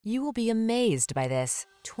You will be amazed by this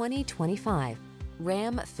 2025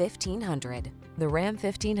 Ram 1500. The Ram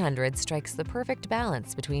 1500 strikes the perfect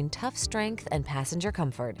balance between tough strength and passenger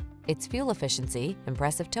comfort. Its fuel efficiency,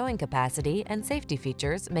 impressive towing capacity, and safety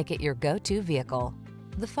features make it your go-to vehicle.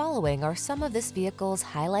 The following are some of this vehicle's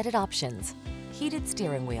highlighted options: heated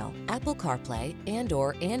steering wheel, Apple CarPlay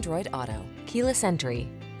and/or Android Auto, keyless entry,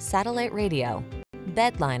 satellite radio,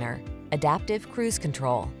 bed liner, adaptive cruise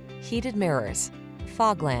control, heated mirrors,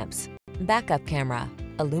 fog lamps, backup camera,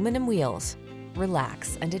 aluminum wheels.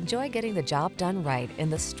 Relax and enjoy getting the job done right in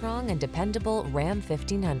the strong and dependable Ram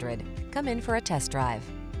 1500. Come in for a test drive.